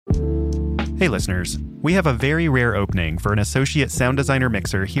Hey listeners, we have a very rare opening for an associate sound designer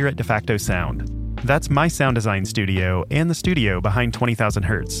mixer here at De Facto Sound. That's my sound design studio and the studio behind 20,000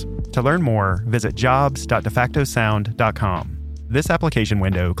 Hertz. To learn more, visit jobs.defactosound.com. This application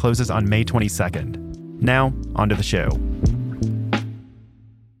window closes on May 22nd. Now, onto the show.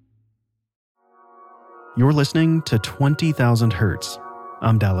 You're listening to 20,000 Hertz.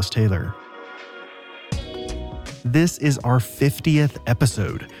 I'm Dallas Taylor. This is our 50th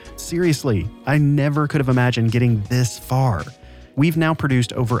episode. Seriously, I never could have imagined getting this far. We've now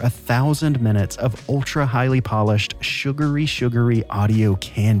produced over 1,000 minutes of ultra highly polished, sugary audio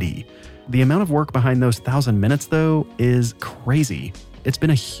candy. The amount of work behind those 1,000 minutes, though, is crazy. It's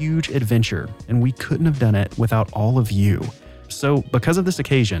been a huge adventure, and we couldn't have done it without all of you. So, because of this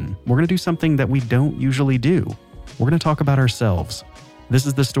occasion, we're going to do something that we don't usually do. We're going to talk about ourselves. This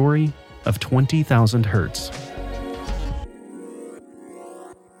is the story of 20,000 Hertz.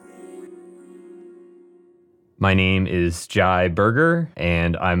 My name is Jai Berger,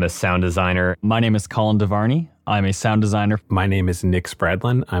 and I'm a sound designer. My name is Colin Devarney. I'm a sound designer. My name is Nick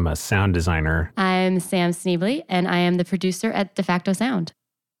Spradlin. I'm a sound designer. I'm Sam Sneebly, and I am the producer at De Facto Sound.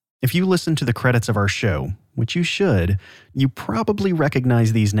 If you listen to the credits of our show, which you should, you probably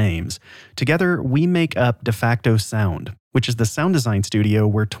recognize these names. Together, we make up De Facto Sound, which is the sound design studio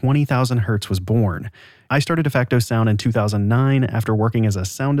where 20,000 Hertz was born. I started De Facto Sound in 2009 after working as a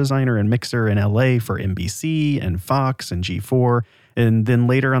sound designer and mixer in LA for NBC and Fox and G4, and then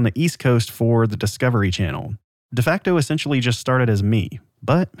later on the East Coast for the Discovery Channel. De Facto essentially just started as me,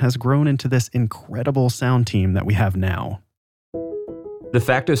 but has grown into this incredible sound team that we have now. De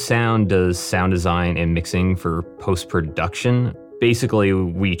Facto Sound does sound design and mixing for post-production. Basically,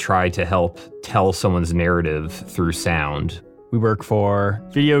 we try to help tell someone's narrative through sound. We work for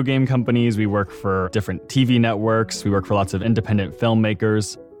video game companies, we work for different TV networks, we work for lots of independent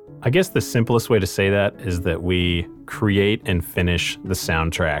filmmakers. I guess the simplest way to say that is that we create and finish the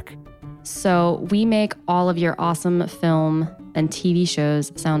soundtrack. So we make all of your awesome film and TV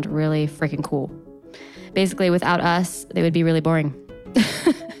shows sound really freaking cool. Basically, without us, they would be really boring.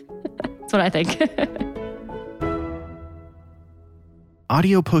 That's what I think.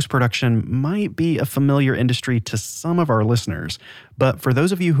 Audio post-production might be a familiar industry to some of our listeners, but for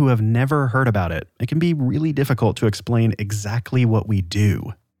those of you who have never heard about it, it can be really difficult to explain exactly what we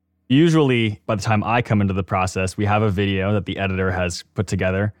do. Usually, by the time I come into the process, we have a video that the editor has put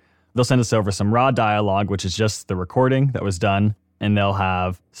together. They'll send us over some raw dialogue, which is just the recording that was done, and they'll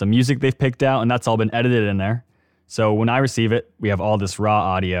have some music they've picked out, and that's all been edited in there. So when I receive it, we have all this raw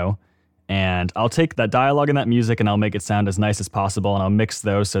audio, and I'll take that dialogue and that music and I'll make it sound as nice as possible, and I'll mix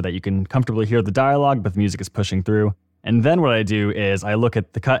those so that you can comfortably hear the dialogue, but the music is pushing through. And then what I do is I look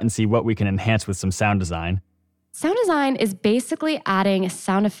at the cut and see what we can enhance with some sound design. Sound design is basically adding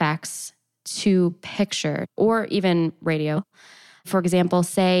sound effects to picture or even radio. For example,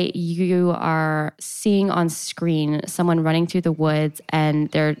 say you are seeing on screen someone running through the woods and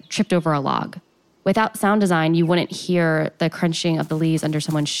they're tripped over a log. Without sound design, you wouldn't hear the crunching of the leaves under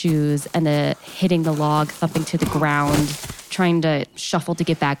someone's shoes and the hitting the log, thumping to the ground, trying to shuffle to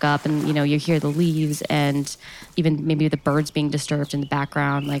get back up. And, you hear the leaves and even maybe the birds being disturbed in the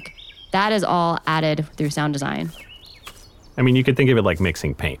background. Like, that is all added through sound design. I mean, you could think of it like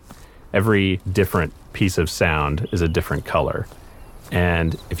mixing paint. Every different piece of sound is a different color.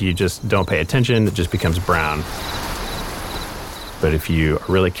 And if you just don't pay attention, it just becomes brown. But if you are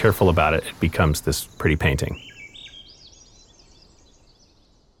really careful about it, it becomes this pretty painting.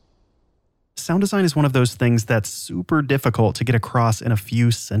 Sound design is one of those things that's super difficult to get across in a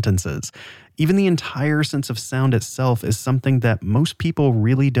few sentences. Even the entire sense of sound itself is something that most people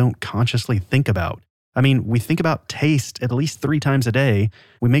really don't consciously think about. I mean, we think about taste at least 3 times a day.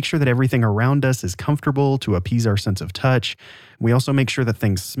 We make sure that everything around us is comfortable to appease our sense of touch. We also make sure that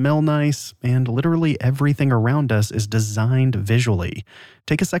things smell nice, and literally everything around us is designed visually.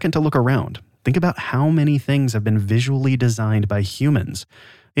 Take a second to look around. Think about how many things have been visually designed by humans.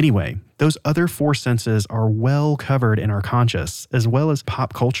 Anyway, those other 4 senses are well covered in our conscious, as well as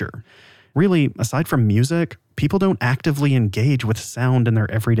pop culture. Really, aside from music, people don't actively engage with sound in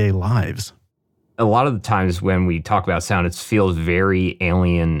their everyday lives. A lot of the times when we talk about sound, it feels very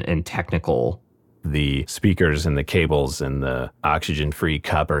alien and technical. The speakers and the cables and the oxygen-free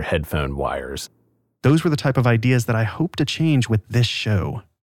copper headphone wires. Those were the type of ideas that I hope to change with this show.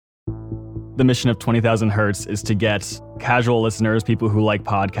 The mission of 20,000 Hertz is to get casual listeners, people who like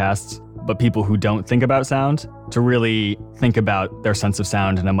podcasts, but people who don't think about sound, to really think about their sense of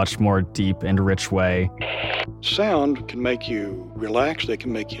sound in a much more deep and rich way. Sound can make you relax, they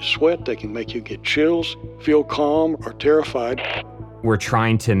can make you sweat, they can make you get chills, feel calm or terrified. We're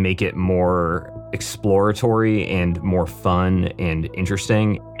trying to make it more exploratory and more fun and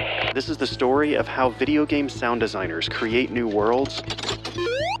interesting. This is the story of how video game sound designers create new worlds,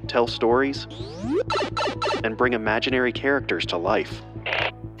 tell stories, and bring imaginary characters to life.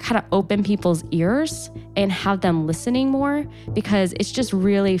 Kind of open people's ears and have them listening more, because it's just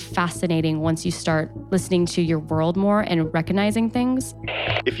really fascinating once you start listening to your world more and recognizing things.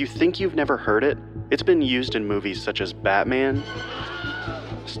 If you think you've never heard it, it's been used in movies such as Batman,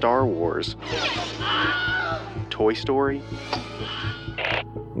 Star Wars, Toy Story.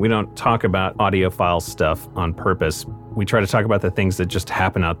 We don't talk about audiophile stuff on purpose. We try to talk about the things that just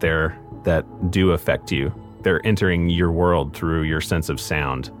happen out there that do affect you. They're entering your world through your sense of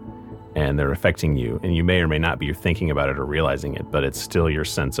sound, and they're affecting you. And you may or may not be thinking about it or realizing it, but it's still your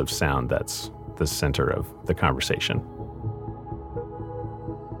sense of sound that's the center of the conversation.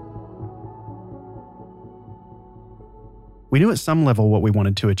 We knew at some level what we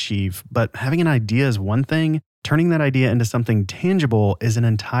wanted to achieve, but having an idea is one thing. Turning that idea into something tangible is an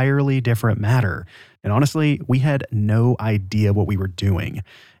entirely different matter. And honestly, we had no idea what we were doing.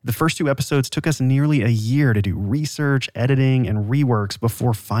 The first 2 episodes took us nearly a year to do research, editing, and reworks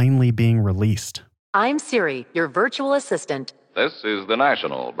before finally being released. I'm Siri, your virtual assistant. This is the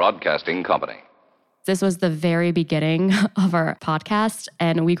National Broadcasting Company. This was the very beginning of our podcast,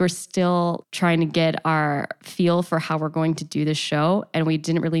 and we were still trying to get our feel for how we're going to do this show, and we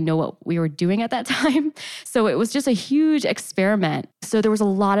didn't really know what we were doing at that time. So it was just a huge experiment. So there was a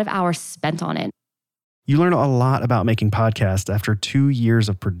lot of hours spent on it. You learn a lot about making podcasts after 2 years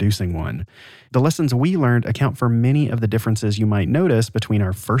of producing one. The lessons we learned account for many of the differences you might notice between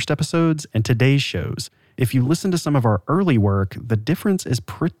our first episodes and today's shows. If you listen to some of our early work, the difference is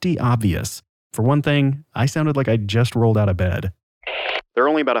pretty obvious. For one thing, I sounded like I just rolled out of bed. There are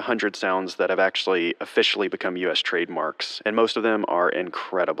only about 100 sounds that have actually officially become U.S. trademarks, and most of them are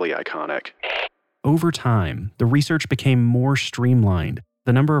incredibly iconic. Over time, the research became more streamlined,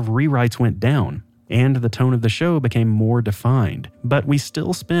 the number of rewrites went down, and the tone of the show became more defined. But we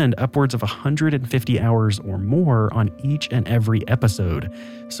still spend upwards of 150 hours or more on each and every episode.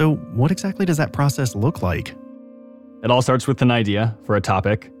 So what exactly does that process look like? It all starts with an idea for a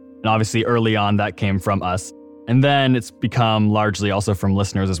topic. And obviously early on that came from us. And then it's become largely also from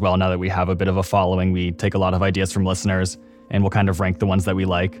listeners as well. Now that we have a bit of a following, we take a lot of ideas from listeners and we'll kind of rank the ones that we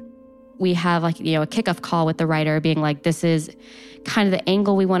like. We have a kickoff call with the writer being like, this is kind of the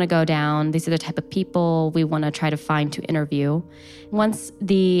angle we want to go down. These are the type of people we want to try to find to interview. Once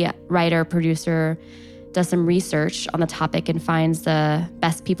the writer, producer does some research on the topic and finds the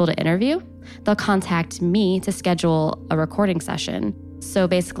best people to interview, they'll contact me to schedule a recording session. So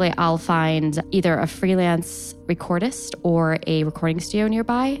basically, I'll find either a freelance recordist or a recording studio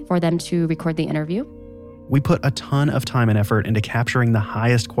nearby for them to record the interview. We put a ton of time and effort into capturing the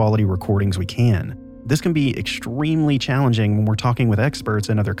highest quality recordings we can. This can be extremely challenging when we're talking with experts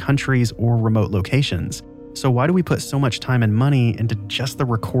in other countries or remote locations. So why do we put so much time and money into just the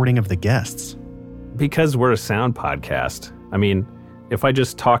recording of the guests? Because we're a sound podcast. I mean, if I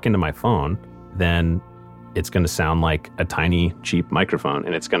just talk into my phone, then it's going to sound like a tiny, cheap microphone,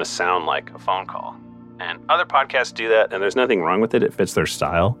 and it's going to sound like a phone call. And other podcasts do that, and there's nothing wrong with it. It fits their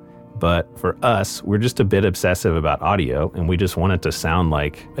style. But for us, we're just a bit obsessive about audio, and we just want it to sound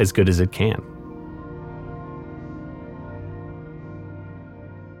like as good as it can.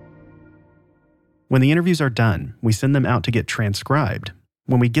 When the interviews are done, we send them out to get transcribed.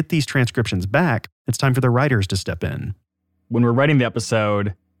 When we get these transcriptions back, it's time for the writers to step in. When we're writing the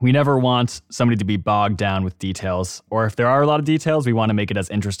episode, we never want somebody to be bogged down with details, or if there are a lot of details, we want to make it as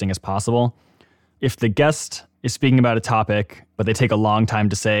interesting as possible. If the guest is speaking about a topic, but they take a long time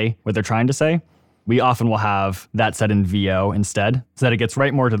to say what they're trying to say, we often will have that set in VO instead, so that it gets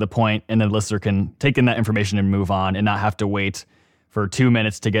right more to the point, and the listener can take in that information and move on and not have to wait for 2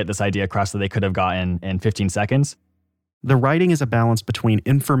 minutes to get this idea across that they could have gotten in 15 seconds. The writing is a balance between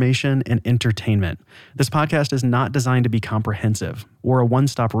information and entertainment. This podcast is not designed to be comprehensive or a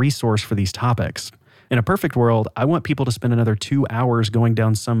one-stop resource for these topics. In a perfect world, I want people to spend another 2 hours going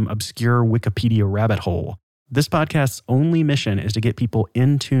down some obscure Wikipedia rabbit hole. This podcast's only mission is to get people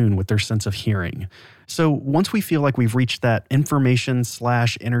in tune with their sense of hearing. So once we feel like we've reached that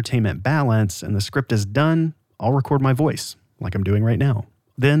information/entertainment balance and the script is done, I'll record my voice, like I'm doing right now.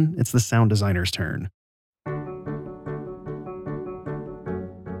 Then it's the sound designer's turn.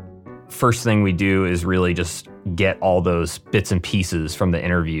 First thing we do is really just get all those bits and pieces from the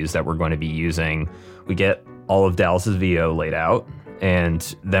interviews that we're going to be using. We get all of Dallas's VO laid out,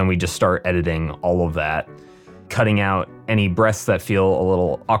 and then we just start editing all of that, cutting out any breaths that feel a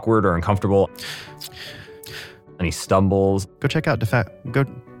little awkward or uncomfortable. any stumbles, Go check out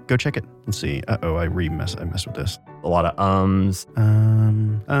Go check it. Let's see. I messed with this. a lot of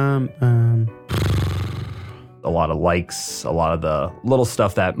a lot of likes, a lot of the little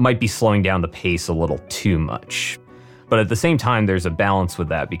stuff that might be slowing down the pace a little too much. But at the same time, there's a balance with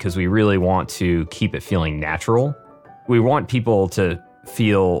that because we really want to keep it feeling natural. We want people to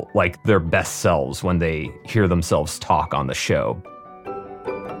feel like their best selves when they hear themselves talk on the show.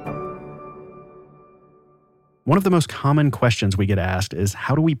 One of the most common questions we get asked is,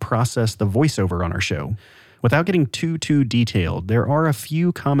 how do we process the voiceover on our show? Without getting too detailed, there are a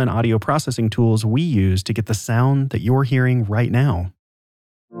few common audio processing tools we use to get the sound that you're hearing right now.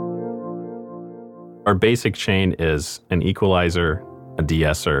 Our basic chain is an equalizer, a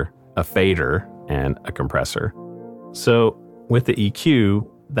de-esser, a fader, and a compressor. So with the EQ,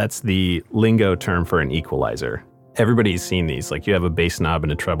 that's the lingo term for an equalizer. Everybody's seen these, like you have a bass knob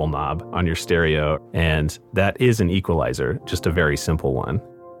and a treble knob on your stereo, and that is an equalizer, just a very simple one.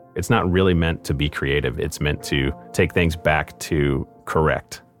 It's not really meant to be creative. It's meant to take things back to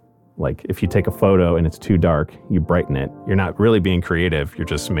correct. Like if you take a photo and it's too dark, you brighten it. You're not really being creative. You're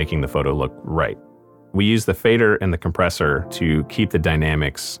just making the photo look right. We use the fader and the compressor to keep the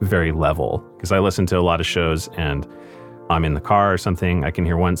dynamics very level. Because I listen to a lot of shows and I'm in the car or something. I can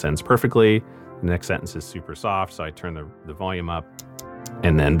hear one sentence perfectly. The next sentence is super soft, so I turn the volume up.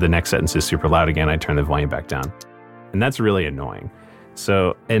 And then the next sentence is super loud again. I turn the volume back down. And that's really annoying.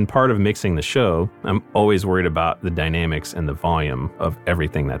 So, in part of mixing the show, I'm always worried about the dynamics and the volume of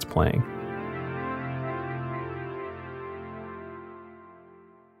everything that's playing.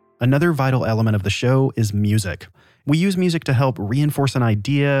 Another vital element of the show is music. We use music to help reinforce an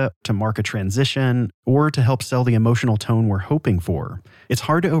idea, to mark a transition, or to help sell the emotional tone we're hoping for. It's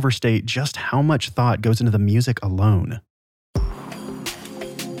hard to overstate just how much thought goes into the music alone.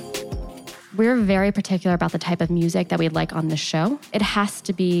 We're very particular about the type of music that we'd like on the show. It has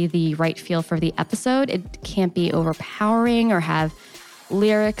to be the right feel for the episode. It can't be overpowering or have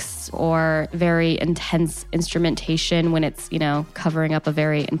lyrics or very intense instrumentation when it's, covering up a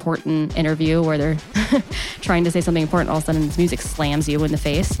very important interview where they're trying to say something important. All of a sudden, this music slams you in the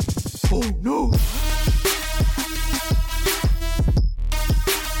face. Oh, no.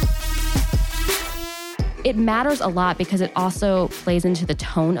 It matters a lot because it also plays into the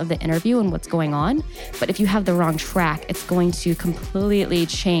tone of the interview and what's going on. But if you have the wrong track, it's going to completely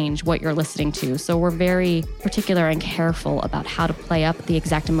change what you're listening to. So we're very particular and careful about how to play up the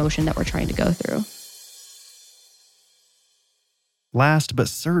exact emotion that we're trying to go through. Last but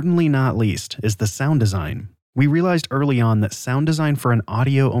certainly not least is the sound design. We realized early on that sound design for an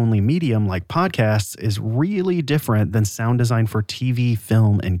audio-only medium like podcasts is really different than sound design for TV,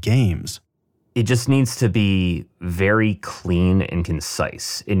 film, and games. It just needs to be very clean and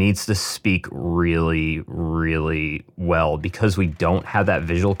concise. It needs to speak really, really well because we don't have that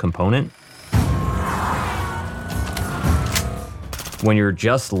visual component. When you're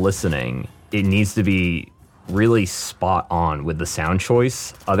just listening, it needs to be really spot on with the sound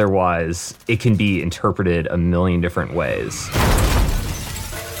choice. Otherwise, it can be interpreted a million different ways.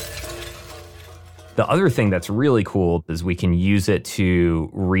 The other thing that's really cool is we can use it to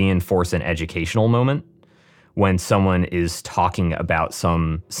reinforce an educational moment when someone is talking about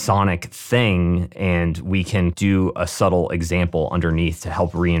some sonic thing, and we can do a subtle example underneath to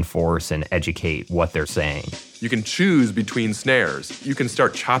help reinforce and educate what they're saying. You can choose between snares. You can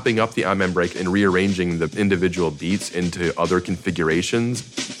start chopping up the amen break and rearranging the individual beats into other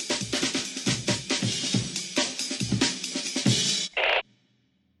configurations.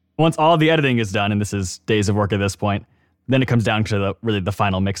 Once all the editing is done, and this is days of work at this point, then it comes down to the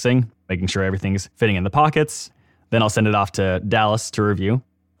final mixing, making sure everything's fitting in the pockets. Then I'll send it off to Dallas to review.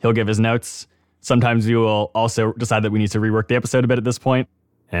 He'll give his notes. Sometimes we will also decide that we need to rework the episode a bit at this point.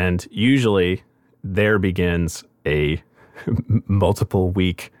 And usually there begins a multiple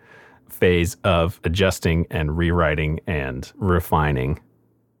week phase of adjusting and rewriting and refining.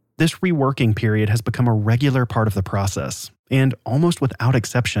 This reworking period has become a regular part of the process. And almost without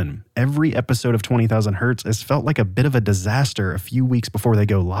exception, every episode of 20,000 Hertz has felt like a bit of a disaster a few weeks before they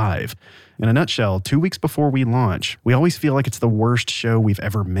go live. In a nutshell, 2 weeks before we launch, we always feel like it's the worst show we've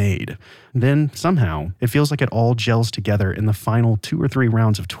ever made. Then, somehow, it feels like it all gels together in the final 2 or 3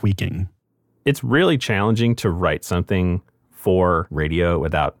 rounds of tweaking. It's really challenging to write something for radio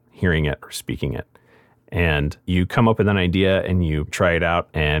without hearing it or speaking it. And you come up with an idea and you try it out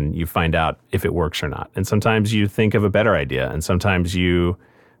and you find out if it works or not. And sometimes you think of a better idea, and sometimes you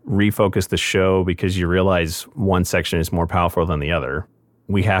refocus the show because you realize one section is more powerful than the other.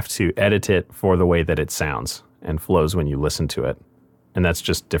 We have to edit it for the way that it sounds and flows when you listen to it. And that's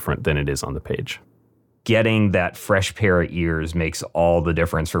just different than it is on the page. getting that fresh pair of ears makes all the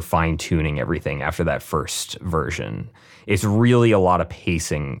difference for fine-tuning everything after that first version. It's really a lot of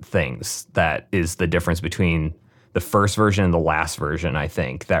pacing things that is the difference between the first version and the last version, I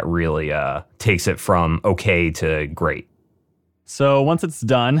think, that really takes it from okay to great. So once it's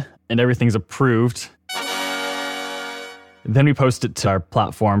done and everything's approved, then we post it to our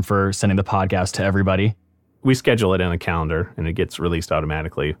platform for sending the podcast to everybody. We schedule it in a calendar and it gets released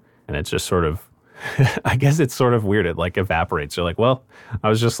automatically. And it's just sort of, I guess it's sort of weird. It like evaporates. You're like, well, I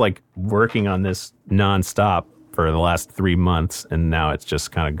was just like working on this nonstop for the last 3 months and now it's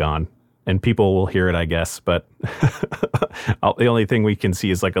just kind of gone. And people will hear it, I guess. But the only thing we can see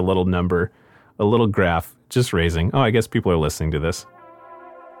is like a little number, a little graph just raising. Oh, I guess people are listening to this.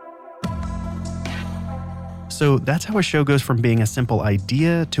 So that's how a show goes from being a simple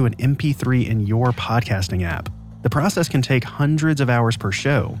idea to an MP3 in your podcasting app. The process can take hundreds of hours per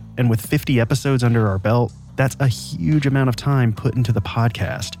show, and with 50 episodes under our belt, that's a huge amount of time put into the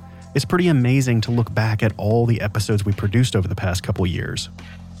podcast. It's pretty amazing to look back at all the episodes we produced over the past couple years.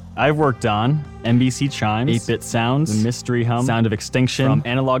 I've worked on NBC Chimes, 8-Bit Sounds, The Mystery Hum, Sound of Extinction, From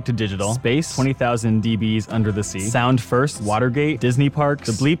Analog to Digital, Space, 20,000 dBs Under the Sea, Sound First, Watergate, Disney Parks,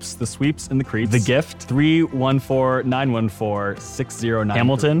 The Bleeps, The Sweeps, and The Creeps, The Gift, 314-914-609,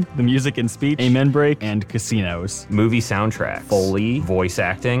 Hamilton, The Music and Speech, Amen Break, and Casinos. Movie soundtracks, Foley, voice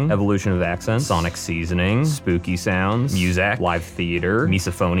acting, evolution of accents, sonic seasoning, spooky sounds, Muzak, live theater,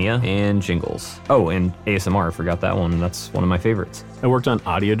 misophonia, and jingles. Oh, and ASMR, forgot that one. That's one of my favorites. I worked on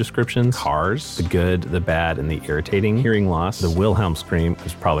audio descriptions, cars, the good, the bad, and the irritating, hearing loss, the Wilhelm scream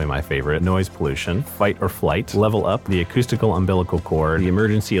is probably my favorite, noise pollution, fight or flight, level up, the acoustical umbilical cord, the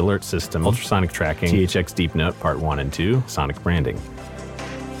emergency alert system, ultrasonic tracking, THX Deep Note Part 1 and 2, sonic branding.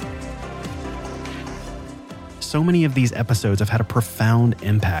 So many of these episodes have had a profound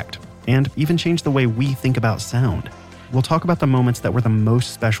impact and even changed the way we think about sound. We'll talk about the moments that were the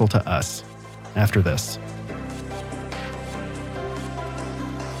most special to us after this.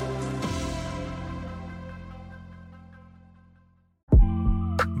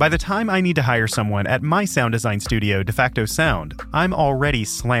 By the time I need to hire someone at my sound design studio, De Facto Sound, I'm already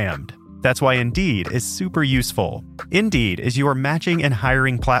slammed. That's why Indeed is super useful. Indeed is your matching and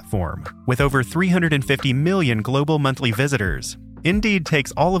hiring platform. With over 350 million global monthly visitors, Indeed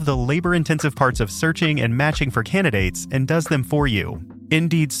takes all of the labor-intensive parts of searching and matching for candidates and does them for you.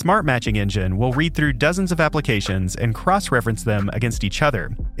 Indeed's smart matching engine will read through dozens of applications and cross-reference them against each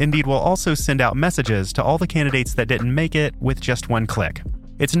other. Indeed will also send out messages to all the candidates that didn't make it with just one click.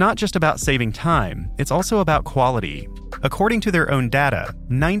 It's not just about saving time, it's also about quality. According to their own data,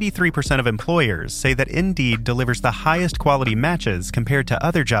 93% of employers say that Indeed delivers the highest quality matches compared to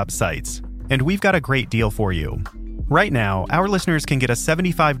other job sites. And we've got a great deal for you. Right now, our listeners can get a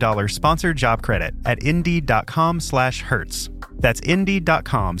 $75 sponsored job credit at Indeed.com/Hertz. That's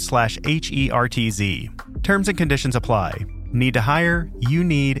Indeed.com/HERTZ. Terms and conditions apply. Need to hire? You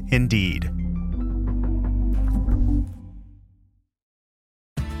need Indeed.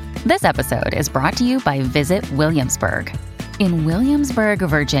 This episode is brought to you by Visit Williamsburg. In Williamsburg,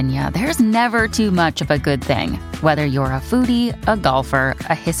 Virginia, there's never too much of a good thing. Whether you're a foodie, a golfer,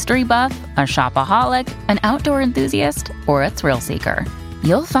 a history buff, a shopaholic, an outdoor enthusiast, or a thrill seeker,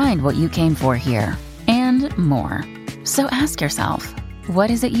 you'll find what you came for here and more. So ask yourself,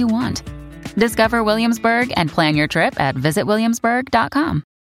 what is it you want? Discover Williamsburg and plan your trip at visitwilliamsburg.com.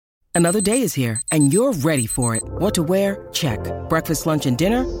 Another day is here, and you're ready for it. What to wear? Check. Breakfast, lunch, and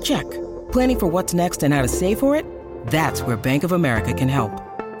dinner? Check. Planning for what's next and how to save for it? That's where Bank of America can help.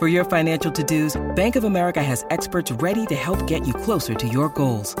 For your financial to-dos, Bank of America has experts ready to help get you closer to your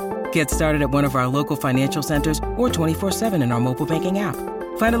goals. Get started at one of our local financial centers or 24/7 in our mobile banking app.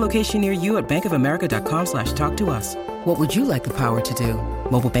 Find a location near you at bankofamerica.com/talktous. What would you like the power to do?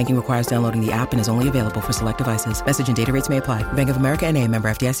 Mobile banking requires downloading the app and is only available for select devices. Message and data rates may apply. Bank of America N.A., member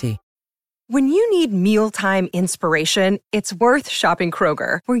FDIC. When you need mealtime inspiration, it's worth shopping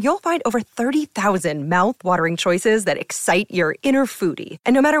Kroger, where you'll find over 30,000 mouth-watering choices that excite your inner foodie.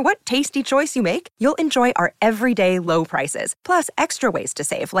 And no matter what tasty choice you make, you'll enjoy our everyday low prices, plus extra ways to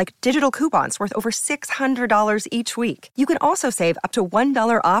save, like digital coupons worth over $600 each week. You can also save up to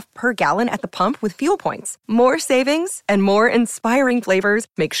 $1 off per gallon at the pump with fuel points. More savings and more inspiring flavors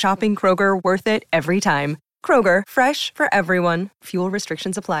make shopping Kroger worth it every time. Kroger, fresh for everyone. Fuel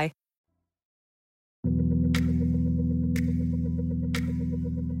restrictions apply.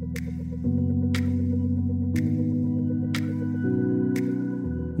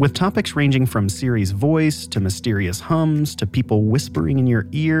 With topics ranging from Siri's voice to mysterious hums to people whispering in your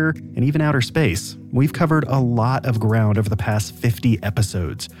ear and even outer space, we've covered a lot of ground over the past 50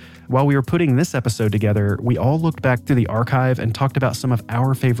 episodes. While we were putting this episode together, we all looked back through the archive and talked about some of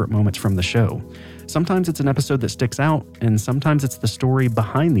our favorite moments from the show. Sometimes it's an episode that sticks out, and sometimes it's the story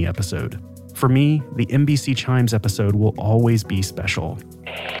behind the episode. For me, the NBC Chimes episode will always be special.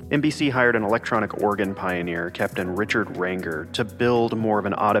 NBC hired an electronic organ pioneer, Captain Richard Ranger, to build more of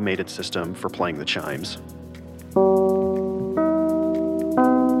an automated system for playing the chimes.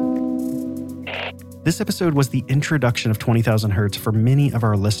 This episode was the introduction of 20,000 Hertz for many of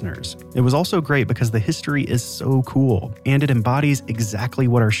our listeners. It was also great because the history is so cool, and it embodies exactly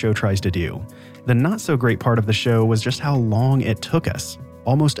what our show tries to do. The not so great part of the show was just how long it took us.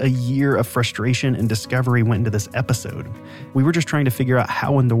 Almost a year of frustration and discovery went into this episode. We were just trying to figure out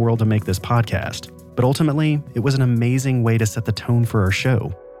how in the world to make this podcast. But ultimately, it was an amazing way to set the tone for our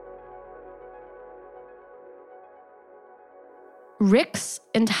show. Rick's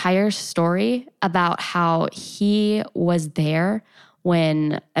entire story about how he was there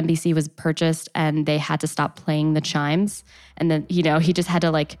when NBC was purchased and they had to stop playing the chimes. And then, he just had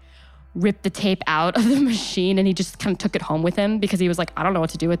to rip the tape out of the machine, and he just kind of took it home with him because he was like, I don't know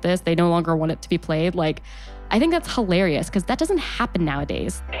what to do with this. They no longer want it to be played. I think that's hilarious because that doesn't happen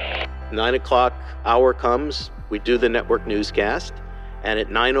nowadays. 9 o'clock hour comes, we do the network newscast, and at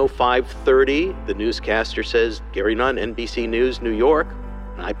 9:05:30, the newscaster says, Gary Nunn, NBC News, New York,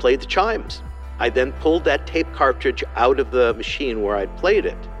 and I played the chimes. I then pulled that tape cartridge out of the machine where I'd played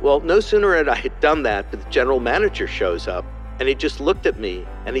it. Well, no sooner had I done that, but the general manager shows up, and he just looked at me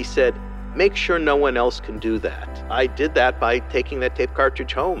and he said, make sure no one else can do that. I did that by taking that tape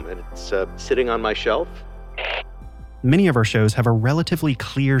cartridge home, and it's sitting on my shelf. Many of our shows have a relatively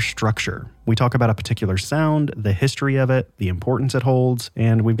clear structure. We talk about a particular sound, the history of it, the importance it holds,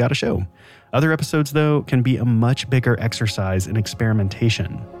 and we've got a show. Other episodes, though, can be a much bigger exercise in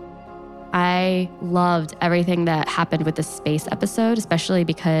experimentation. I loved everything that happened with the space episode, especially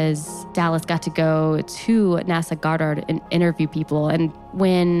because Dallas got to go to NASA Goddard and interview people. And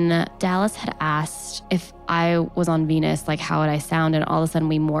when Dallas had asked if I was on Venus, how would I sound? And all of a sudden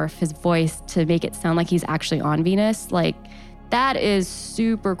we morph his voice to make it sound like he's actually on Venus. That is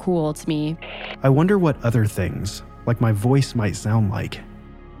super cool to me. I wonder what other things, like my voice, might sound like.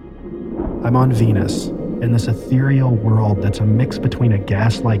 I'm on Venus, in this ethereal world that's a mix between a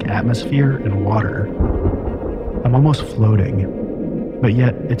gas-like atmosphere and water. I'm almost floating, but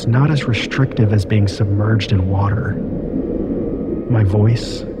yet it's not as restrictive as being submerged in water. My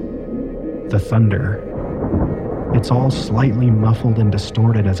voice, the thunder, it's all slightly muffled and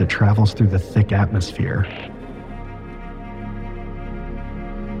distorted as it travels through the thick atmosphere.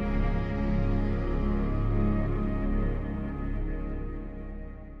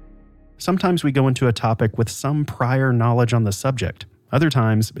 Sometimes we go into a topic with some prior knowledge on the subject. Other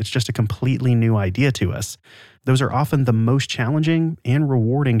times, it's just a completely new idea to us. Those are often the most challenging and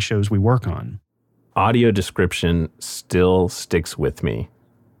rewarding shows we work on. Audio description still sticks with me.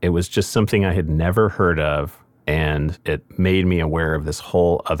 It was just something I had never heard of, and it made me aware of this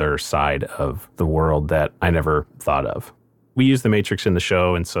whole other side of the world that I never thought of. We use the Matrix in the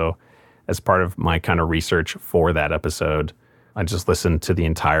show, and so as part of my kind of research for that episode, I just listened to the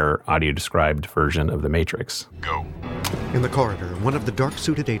entire audio-described version of The Matrix. Go. In the corridor, one of the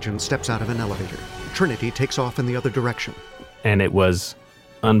dark-suited agents steps out of an elevator. Trinity takes off in the other direction. And it was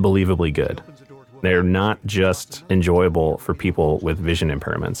unbelievably good. They're not just enjoyable for people with vision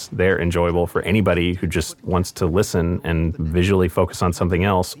impairments. They're enjoyable for anybody who just wants to listen and visually focus on something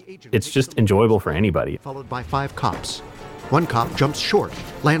else. It's just enjoyable for anybody. Followed by 5 cops. One cop jumps short,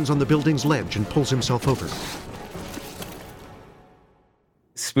 lands on the building's ledge, and pulls himself over.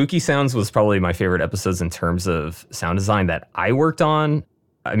 Spooky Sounds was probably my favorite episodes in terms of sound design that I worked on.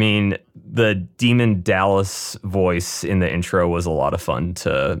 I mean, the Demon Dallas voice in the intro was a lot of fun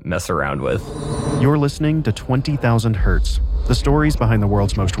to mess around with. You're listening to 20,000 Hertz, the stories behind the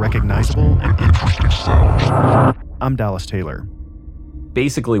world's most recognizable and interesting sounds. I'm Dallas Taylor.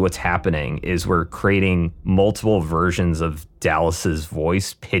 Basically, what's happening is we're creating multiple versions of Dallas's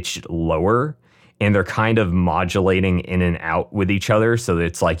voice pitched lower, and they're kind of modulating in and out with each other. So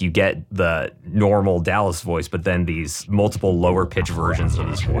it's you get the normal Dallas voice, but then these multiple lower pitch versions of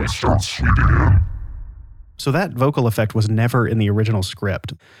his voice. So that vocal effect was never in the original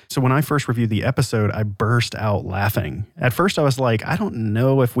script. So when I first reviewed the episode, I burst out laughing. At first I was like, I don't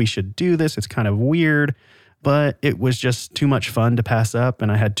know if we should do this. It's kind of weird. But it was just too much fun to pass up,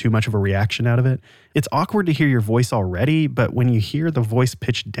 and I had too much of a reaction out of it. It's awkward to hear your voice already, but when you hear the voice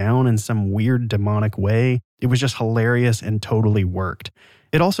pitched down in some weird demonic way, it was just hilarious and totally worked.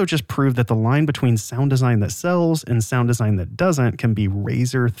 It also just proved that the line between sound design that sells and sound design that doesn't can be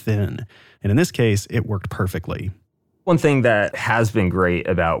razor thin. And in this case, it worked perfectly. One thing that has been great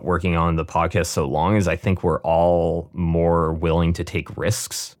about working on the podcast so long is I think we're all more willing to take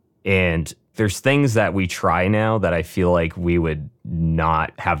risks. And there's things that we try now that I feel like we would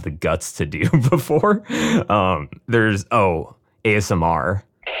not have the guts to do before. There's ASMR.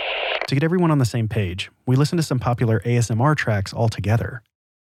 To get everyone on the same page, we listened to some popular ASMR tracks all together.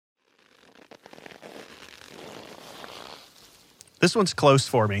 This one's close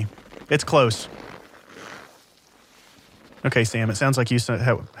for me. It's close. Okay, Sam, it sounds like you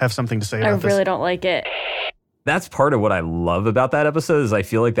have something to say about this. I really don't like it. That's part of what I love about that episode is I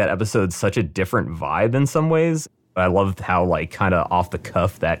feel like that episode's such a different vibe in some ways. I loved how like kind of off the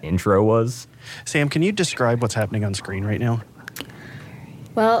cuff that intro was. Sam, can you describe what's happening on screen right now?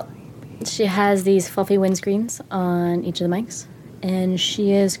 Well, she has these fluffy windscreens on each of the mics, and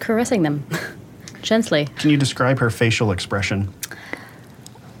she is caressing them gently. Can you describe her facial expression?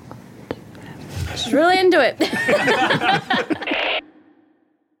 She's really into it.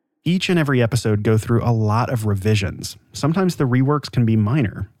 Each and every episode go through a lot of revisions. Sometimes the reworks can be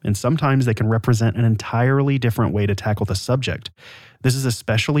minor, and sometimes they can represent an entirely different way to tackle the subject. This is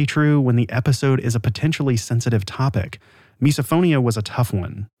especially true when the episode is a potentially sensitive topic. Misophonia was a tough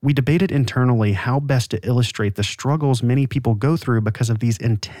one. We debated internally how best to illustrate the struggles many people go through because of these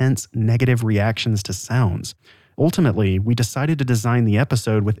intense negative reactions to sounds. Ultimately, we decided to design the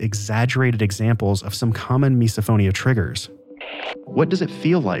episode with exaggerated examples of some common misophonia triggers. What does it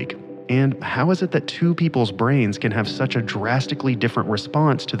feel like? And how is it that two people's brains can have such a drastically different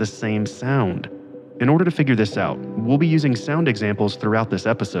response to the same sound? In order to figure this out, we'll be using sound examples throughout this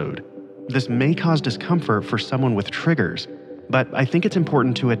episode. This may cause discomfort for someone with triggers, but I think it's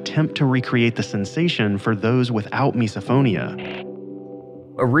important to attempt to recreate the sensation for those without misophonia.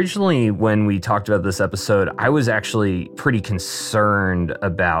 Originally, when we talked about this episode, I was actually pretty concerned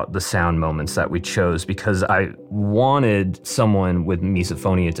about the sound moments that we chose because I wanted someone with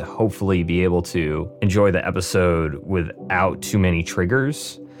misophonia to hopefully be able to enjoy the episode without too many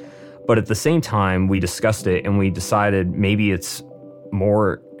triggers. But at the same time, we discussed it and we decided maybe it's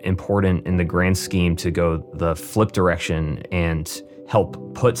more important in the grand scheme to go the flip direction and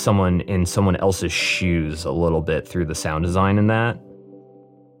help put someone in someone else's shoes a little bit through the sound design in that.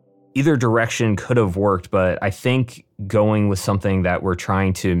 Either direction could have worked, but I think going with something that we're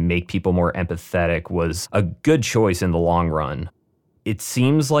trying to make people more empathetic was a good choice in the long run. It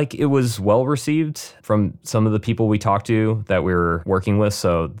seems like it was well received from some of the people we talked to that we were working with,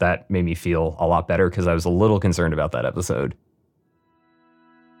 so that made me feel a lot better because I was a little concerned about that episode.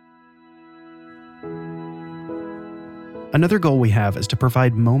 Another goal we have is to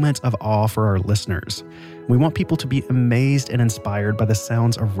provide moments of awe for our listeners. We want people to be amazed and inspired by the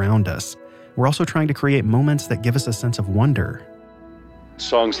sounds around us. We're also trying to create moments that give us a sense of wonder.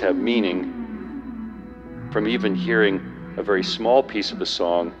 Songs have meaning. From even hearing a very small piece of a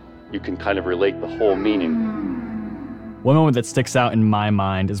song, you can kind of relate the whole meaning. One moment that sticks out in my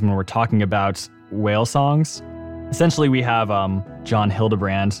mind is when we're talking about whale songs. Essentially, we have John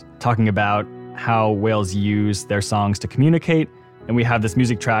Hildebrand talking about how whales use their songs to communicate, and we have this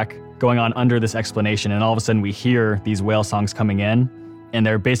music track going on under this explanation, and all of a sudden we hear these whale songs coming in, and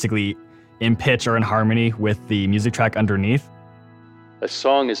they're basically in pitch or in harmony with the music track underneath. A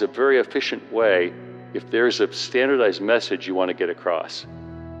song is a very efficient way, if there's a standardized message you want to get across.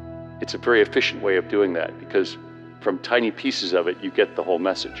 It's a very efficient way of doing that, because from tiny pieces of it, you get the whole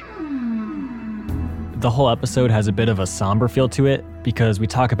message. The whole episode has a bit of a somber feel to it because we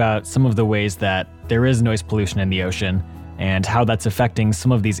talk about some of the ways that there is noise pollution in the ocean and how that's affecting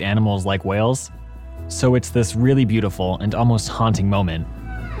some of these animals like whales. So it's this really beautiful and almost haunting moment.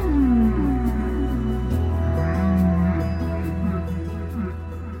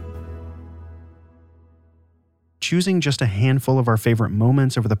 Choosing just a handful of our favorite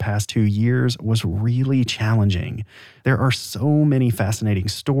moments over the past 2 years was really challenging. There are so many fascinating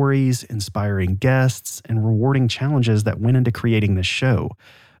stories, inspiring guests, and rewarding challenges that went into creating this show.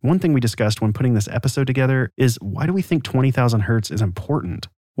 One thing we discussed when putting this episode together is why do we think 20,000 Hertz is important?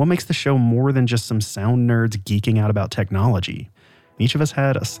 What makes the show more than just some sound nerds geeking out about technology? Each of us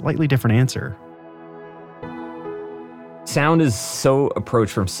had a slightly different answer. Sound is so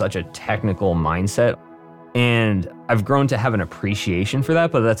approached from such a technical mindset. And I've grown to have an appreciation for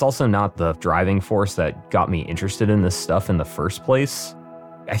that, but that's also not the driving force that got me interested in this stuff in the first place.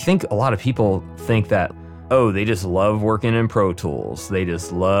 I think a lot of people think that, oh, they just love working in Pro Tools. They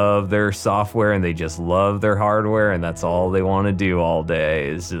just love their software and they just love their hardware, and that's all they want to do all day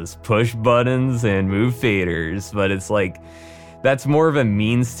is just push buttons and move faders. But it's like, That's more of a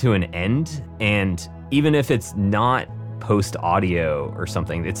means to an end. And even if it's not post-audio or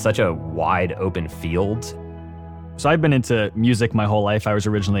something, it's such a wide open field. So I've been into music my whole life. I was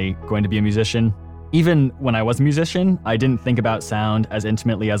originally going to be a musician. Even when I was a musician, I didn't think about sound as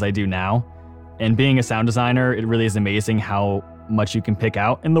intimately as I do now. And being a sound designer, it really is amazing how much you can pick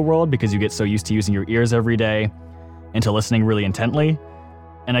out in the world because you get so used to using your ears every day and to listening really intently.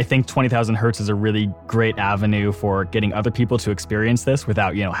 And I think 20,000 Hertz is a really great avenue for getting other people to experience this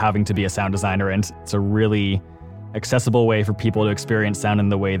without, having to be a sound designer. And it's a really accessible way for people to experience sound in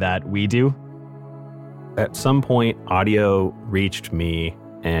the way that we do. At some point, audio reached me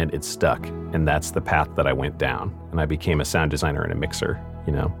and it stuck. And that's the path that I went down. And I became a sound designer and a mixer,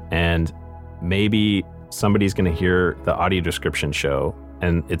 and maybe somebody's going to hear the audio description show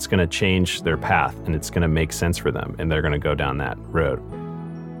and it's going to change their path and it's going to make sense for them and they're going to go down that road.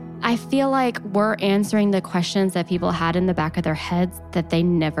 I feel like we're answering the questions that people had in the back of their heads that they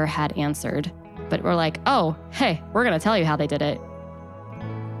never had answered. But we're like, oh, hey, we're going to tell you how they did it.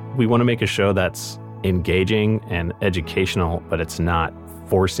 We want to make a show that's engaging and educational, but it's not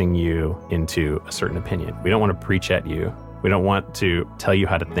forcing you into a certain opinion. We don't want to preach at you. We don't want to tell you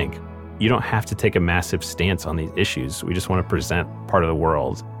how to think. You don't have to take a massive stance on these issues. We just want to present part of the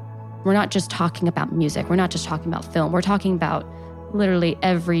world. We're not just talking about music. We're not just talking about film. We're talking about literally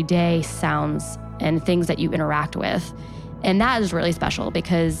everyday sounds and things that you interact with. And that is really special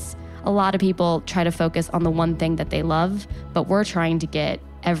because a lot of people try to focus on the one thing that they love, but we're trying to get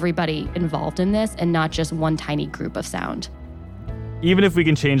everybody involved in this and not just one tiny group of sound. Even if we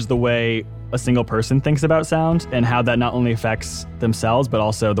can change the way a single person thinks about sound and how that not only affects themselves, but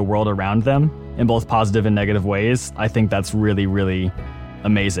also the world around them in both positive and negative ways, I think that's really, really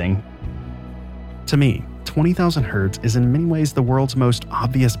amazing. To me, 20,000 Hertz is in many ways the world's most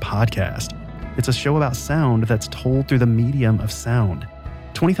obvious podcast. It's a show about sound that's told through the medium of sound.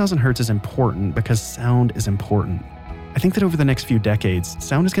 20,000 Hertz is important because sound is important. I think that over the next few decades,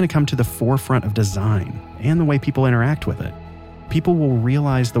 sound is going to come to the forefront of design and the way people interact with it. People will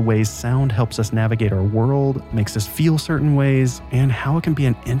realize the ways sound helps us navigate our world, makes us feel certain ways, and how it can be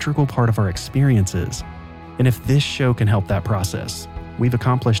an integral part of our experiences. And if this show can help that process, we've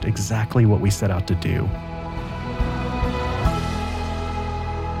accomplished exactly what we set out to do.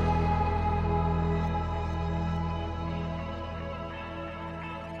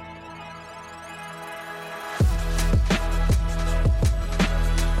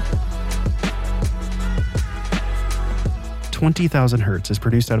 "20,000 Hertz is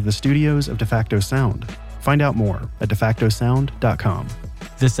produced out of the studios of De Facto Sound. Find out more at defactosound.com.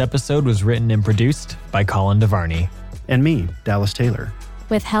 This episode was written and produced by Colin DeVarney. And me, Dallas Taylor.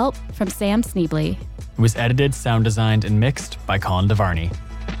 With help from Sam Sneebly. It was edited, sound designed, and mixed by Colin DeVarney.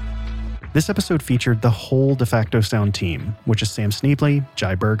 This episode featured the whole De Facto Sound team, which is Sam Sneebly,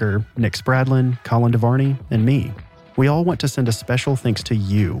 Jai Berger, Nick Spradlin, Colin DeVarney, and me. We all want to send a special thanks to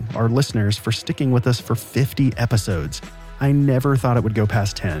you, our listeners, for sticking with us for 50 episodes. I never thought it would go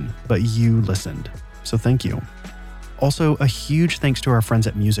past 10, but you listened. So thank you. Also, a huge thanks to our friends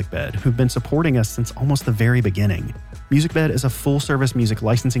at MusicBed, who've been supporting us since almost the very beginning. MusicBed is a full-service music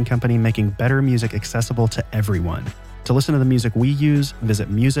licensing company making better music accessible to everyone. To listen to the music we use,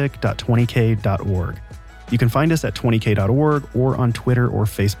 visit music.20k.org. You can find us at 20k.org or on Twitter or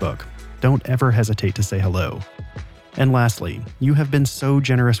Facebook. Don't ever hesitate to say hello. And lastly, you have been so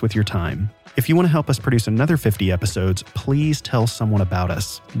generous with your time. If you want to help us produce another 50 episodes, please tell someone about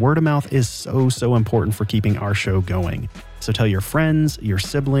us. Word of mouth is so important for keeping our show going. So tell your friends, your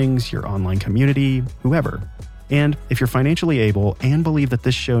siblings, your online community, whoever. And if you're financially able and believe that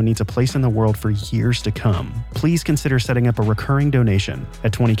this show needs a place in the world for years to come, please consider setting up a recurring donation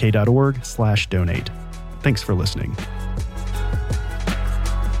at 20k.org/donate. Thanks for listening.